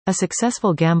A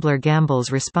successful gambler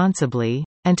gambles responsibly,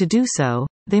 and to do so,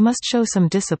 they must show some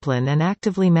discipline and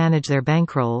actively manage their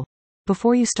bankroll.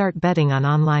 Before you start betting on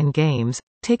online games,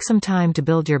 take some time to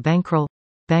build your bankroll.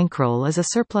 Bankroll is a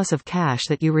surplus of cash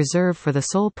that you reserve for the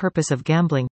sole purpose of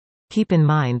gambling. Keep in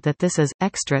mind that this is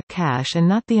extra cash and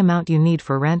not the amount you need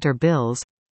for rent or bills.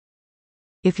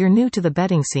 If you're new to the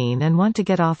betting scene and want to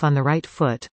get off on the right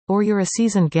foot, or you're a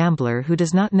seasoned gambler who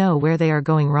does not know where they are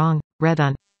going wrong, read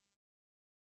on.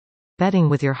 Betting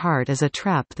with your heart is a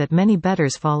trap that many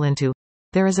bettors fall into.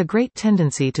 There is a great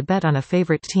tendency to bet on a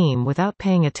favorite team without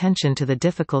paying attention to the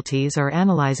difficulties or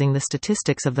analyzing the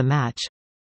statistics of the match.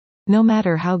 No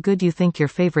matter how good you think your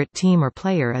favorite team or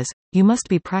player is, you must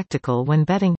be practical when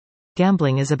betting.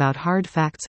 Gambling is about hard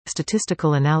facts,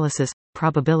 statistical analysis,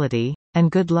 probability,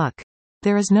 and good luck.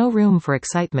 There is no room for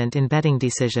excitement in betting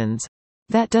decisions.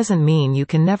 That doesn't mean you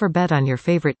can never bet on your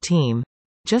favorite team.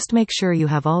 Just make sure you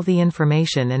have all the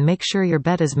information and make sure your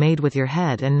bet is made with your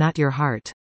head and not your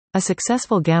heart. A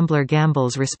successful gambler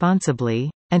gambles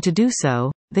responsibly, and to do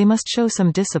so, they must show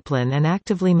some discipline and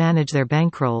actively manage their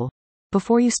bankroll.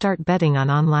 Before you start betting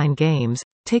on online games,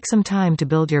 take some time to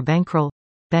build your bankroll.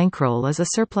 Bankroll is a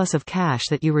surplus of cash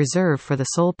that you reserve for the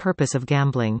sole purpose of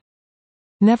gambling.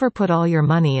 Never put all your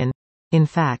money in. In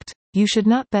fact, you should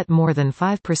not bet more than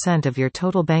 5% of your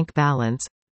total bank balance.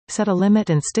 Set a limit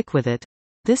and stick with it.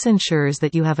 This ensures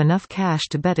that you have enough cash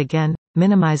to bet again,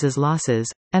 minimizes losses,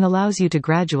 and allows you to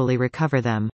gradually recover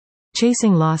them.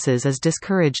 Chasing losses is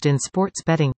discouraged in sports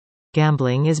betting.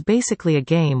 Gambling is basically a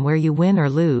game where you win or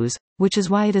lose, which is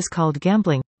why it is called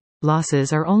gambling.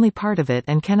 Losses are only part of it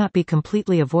and cannot be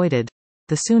completely avoided.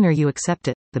 The sooner you accept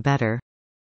it, the better.